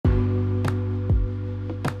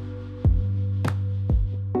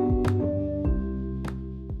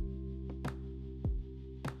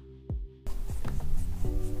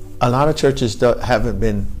A lot of churches haven't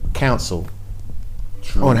been counseled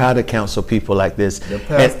True. on how to counsel people like this. The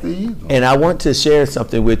pastor either. And I want to share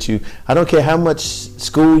something with you. I don't care how much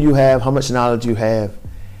school you have, how much knowledge you have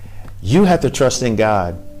to trust in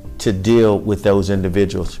God to deal with those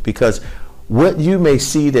individuals, because what you may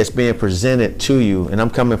see that's being presented to you, and I'm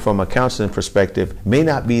coming from a counseling perspective, may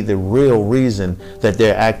not be the real reason that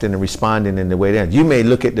they're acting and responding in the way they are. You may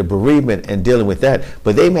look at the bereavement and dealing with that,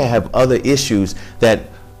 but they may have other issues that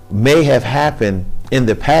may have happened in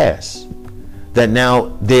the past that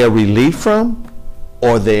now they're relieved from,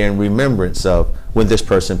 or they're in remembrance of when this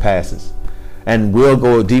person passes. And we'll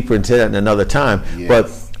go deeper into that in another time. Yes.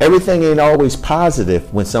 But everything ain't always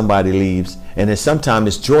positive when somebody leaves, and then sometimes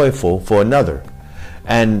it's joyful for another.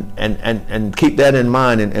 And keep that in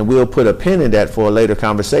mind, and we'll put a pin in that for a later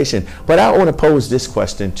conversation. But I want to pose this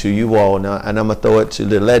question to you all now, and I'm going to throw it to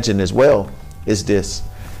the legend as well, is this.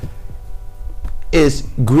 Is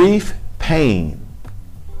grief, pain,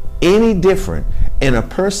 any different in a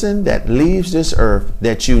person that leaves this earth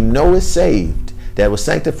that you know is saved, that was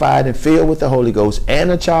sanctified and filled with the Holy Ghost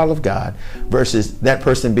and a child of God, versus that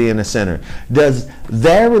person being a sinner? Does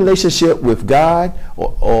their relationship with God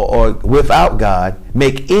or without God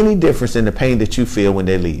make any difference in the pain that you feel when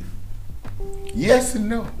they leave? Yes and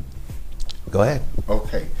no. Go ahead.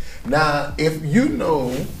 Okay. Now, if you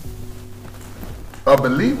know a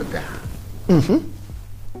believer died,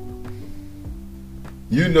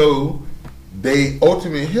 you know the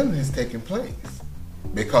ultimate healing is taking place,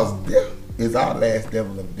 because death is our last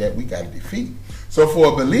devil that we got to defeat. So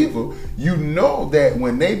for a believer, you know that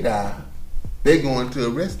when they die, they go into a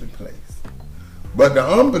resting place. But the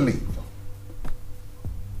unbeliever,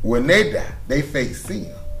 when they die, they face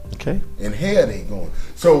sin. Okay. And hell they going.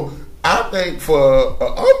 So I think for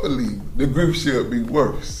an unbeliever, the grief should be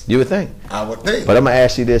worse. You would think. I would think. But I'm going to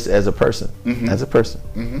ask you this as a person. As a person.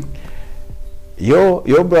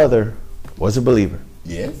 Your brother was a believer.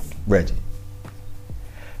 Yes. Reggie.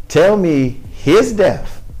 Tell me his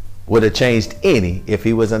death would have changed any if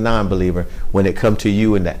he was a non-believer when it come to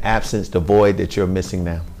you in the absence, the void that you're missing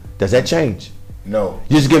now. Does that change? No.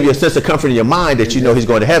 You just give you a sense of comfort in your mind that you know he's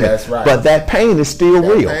going to heaven. That's right. But that pain is still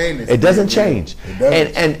real. It doesn't change. It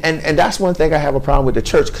doesn't. And that's one thing I have a problem with the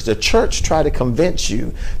church, because the church try to convince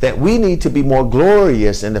you that we need to be more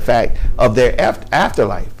glorious in the fact of their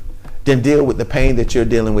afterlife than deal with the pain that you're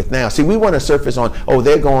dealing with now. See, we want to surface on, oh,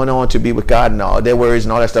 they're going on to be with God and all their worries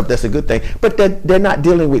and all that stuff. That's a good thing. But they're not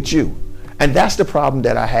dealing with you. And that's the problem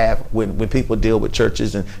that I have when people deal with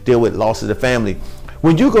churches and deal with loss of the family.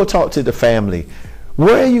 When you go talk to the family,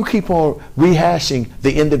 where you keep on rehashing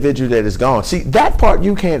the individual that is gone. See, that part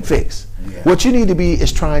you can't fix. Yeah. What you need to be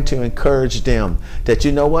is trying to encourage them that,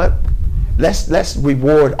 you know what, let's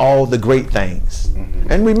reward all the great things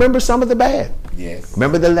and remember some of the bad. Yes.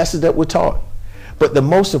 Remember the lessons that were taught. But the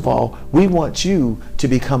most of all, we want you to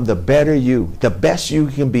become the better you, the best you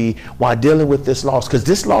can be while dealing with this loss. Because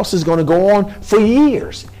this loss is going to go on for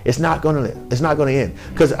years. It's not going to end.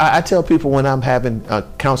 Because I tell people when I'm having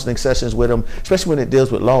counseling sessions with them, especially when it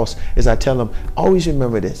deals with loss, is I tell them, always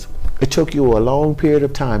remember this. It took you a long period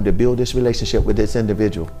of time to build this relationship with this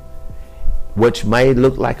individual, which may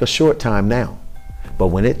look like a short time now. But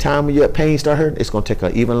when your pain start hurting, it's going to take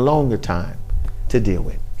an even longer time to deal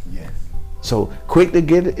with. Yes. So quick to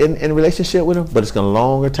get in a relationship with them, but it's going to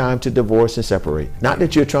longer time to divorce and separate. Not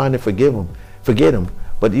that you're trying to forget them,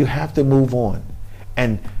 but you have to move on.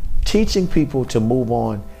 And teaching people to move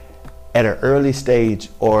on at an early stage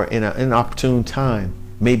or in an opportune time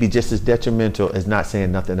may be just as detrimental as not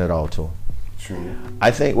saying nothing at all to them. True.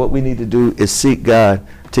 I think what we need to do is seek God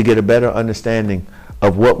to get a better understanding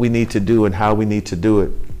of what we need to do and how we need to do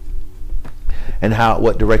it, and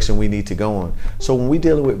what direction we need to go on. So when we're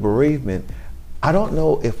dealing with bereavement, I don't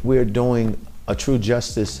know if we're doing a true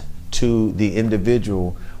justice to the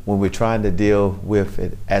individual when we're trying to deal with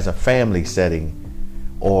it as a family setting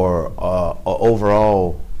or an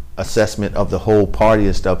overall assessment of the whole party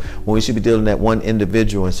and stuff, when we should be dealing with that one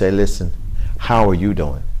individual and say, listen, how are you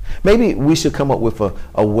doing? Maybe we should come up with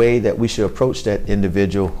a way that we should approach that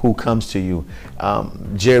individual who comes to you.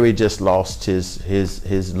 Jerry just lost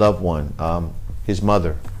his loved one, his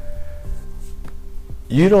mother.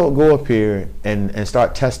 You don't go up here and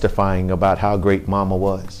start testifying about how great mama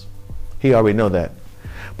was. He already know that.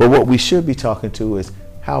 But what we should be talking to is,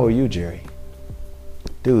 how are you, Jerry?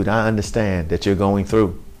 Dude, I understand that you're going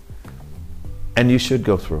through. And you should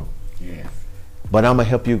go through. Yes. But I'm going to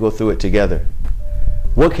help you go through it together.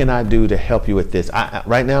 What can I do to help you with this?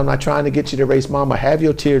 Right now, I'm not trying to get you to race mama. Have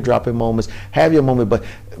your tear-dropping moments. Have your moment. But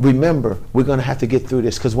remember, we're going to have to get through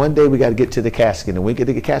this, because one day we got to get to the casket. And when we get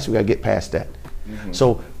to the casket, we got to get past that.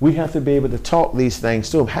 So we have to be able to talk these things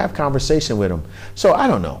to them, have conversation with them. So I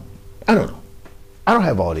don't know. I don't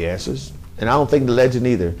have all the answers, and I don't think the legend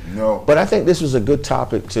either. No. But I think this was a good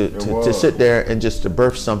topic to sit there and just to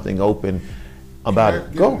birth something open about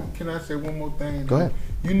it. Go. Can I say one more thing? Go ahead.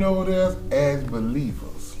 You know what else? As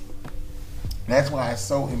believers, that's why it's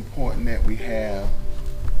so important that we have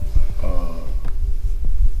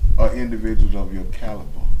individuals of your caliber.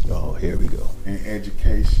 Oh, here we go. In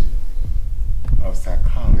education of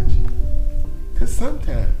psychology. Because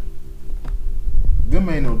sometimes, them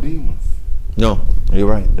ain't no demons. No, you're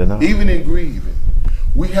right. They're not. Even in grieving,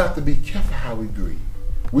 we have to be careful how we grieve.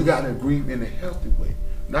 We got to grieve in a healthy way.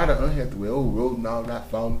 Not an unhealthy way. Oh, rolling all that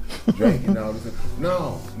phone, drinking all this.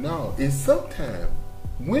 No. It's sometimes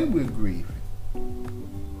when we're grieving,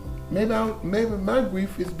 maybe my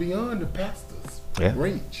grief is beyond the pastor's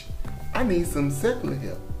reach. I need some secular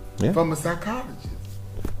help from a psychologist,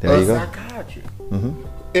 a psychiatrist. Mm-hmm.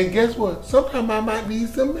 And guess what? Sometimes I might need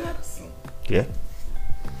some medicine. Yeah.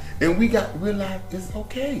 And we got to realize it's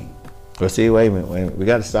okay. Well, see, wait a minute. We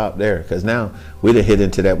got to stop there, because now we done hit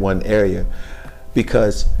into that one area.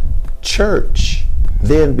 Because church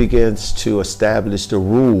then begins to establish the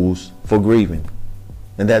rules for grieving.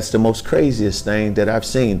 And that's the most craziest thing that I've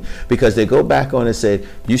seen, because they go back on and say,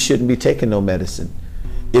 you shouldn't be taking no medicine.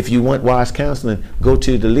 If you want wise counseling, go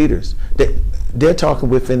to the leaders. They're talking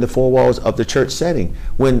within the four walls of the church setting,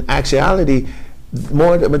 when actuality,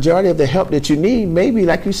 the majority of the help that you need may be,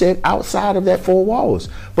 like you said, outside of that four walls.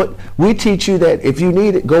 But we teach you that if you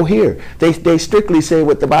need it, go here. They strictly say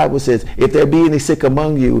what the Bible says. If there be any sick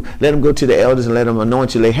among you, let them go to the elders and let them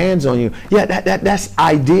anoint you, lay hands on you. Yeah, that's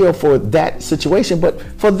ideal for that situation. But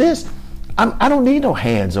for this, I don't need no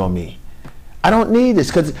hands on me. I don't need this,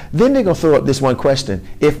 because then they're going to throw up this one question.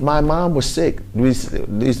 If my mom was sick,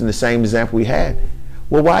 using the same example we had,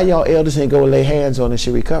 well, why y'all elders ain't go lay hands on her and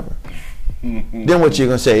she recover? Then what you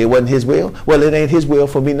going to say? It wasn't his will? Well, it ain't his will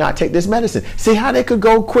for me not take this medicine. See how they could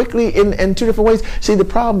go quickly in two different ways? See, the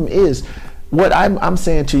problem is, what I'm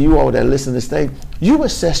saying to you all that listen to this thing, you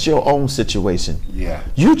assess your own situation. Yeah.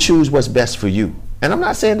 You choose what's best for you. And I'm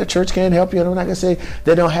not saying the church can't help you, and I'm not going to say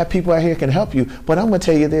they don't have people out here can help you, but I'm going to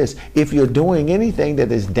tell you this. If you're doing anything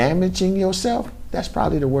that is damaging yourself, that's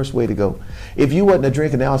probably the worst way to go. If you wasn't a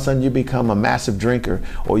drinker, now all of a sudden you become a massive drinker,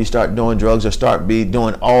 or you start doing drugs, or start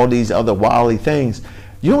doing all these other wildly things,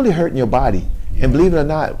 you're only hurting your body. Yeah. And believe it or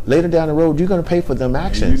not, later down the road, you're going to pay for them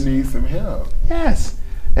actions. And you need some help. Yes.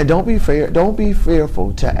 And don't be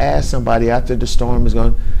fearful to ask somebody after the storm is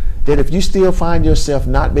gone, that if you still find yourself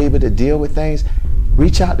not be able to deal with things,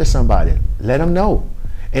 reach out to somebody. Let them know.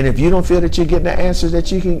 And if you don't feel that you're getting the answers that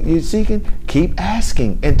you're seeking, keep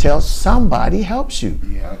asking until somebody helps you.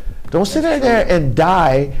 Yeah, don't sit there and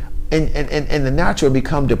die and the natural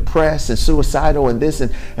become depressed and suicidal and this.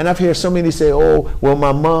 And I've heard so many say, oh, well,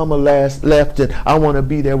 my mama left and I want to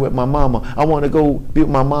be there with my mama. I want to go be with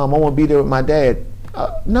my mom. I want to be there with my dad.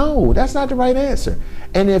 No, that's not the right answer.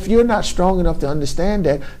 And if you're not strong enough to understand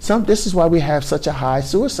that, this is why we have such a high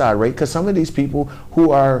suicide rate, because some of these people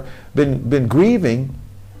who are been grieving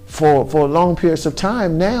for long periods of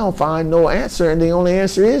time now find no answer, and the only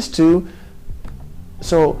answer is to.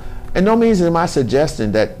 So, in no means am I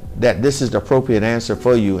suggesting that this is the appropriate answer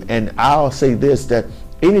for you. And I'll say this, that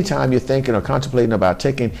anytime you're thinking or contemplating about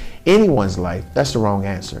taking anyone's life, that's the wrong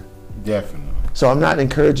answer. Definitely. So I'm not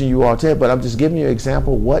encouraging you all to, but I'm just giving you an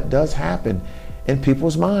example of what does happen in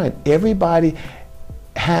people's mind. Everybody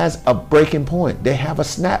has a breaking point. They have a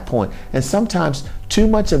snap point. And sometimes too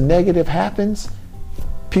much of negative happens.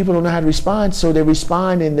 People don't know how to respond, so they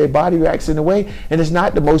respond and their body reacts in a way, and it's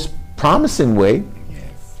not the most promising way,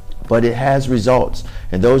 but it has results,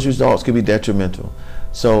 and those results can be detrimental.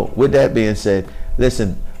 So with that being said,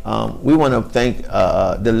 listen, we want to thank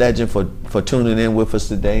the legend for tuning in with us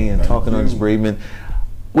today and talking on this bereavement.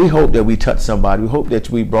 We hope that we touched somebody. We hope that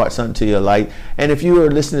we brought something to your light. And if you are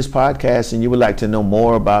listening to this podcast and you would like to know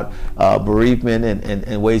more about bereavement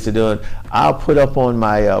and ways to do it, I'll put up on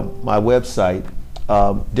my website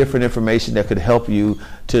different information that could help you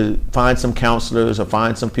to find some counselors or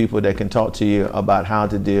find some people that can talk to you about how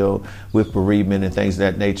to deal with bereavement and things of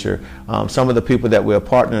that nature. Some of the people that we're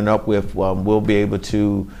partnering up with will be able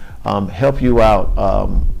to help you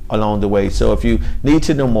out along the way. So if you need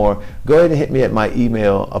to know more, go ahead and hit me at my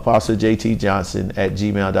email,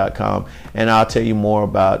 apostlejtjohnson@gmail.com, and I'll tell you more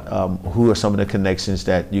about who are some of the connections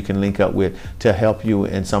that you can link up with to help you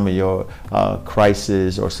in some of your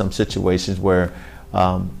crises or some situations where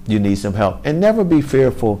you need some help. And never be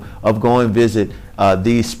fearful of going visit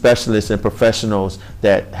these specialists and professionals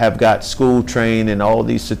that have got school trained and all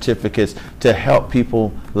these certificates to help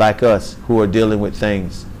people like us who are dealing with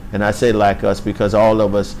things. And I say like us because all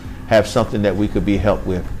of us have something that we could be helped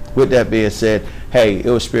with. With that being said, hey, it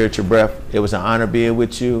was Spiritual Breath. It was an honor being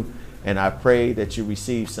with you, and I pray that you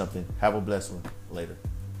receive something. Have a blessed one. Later.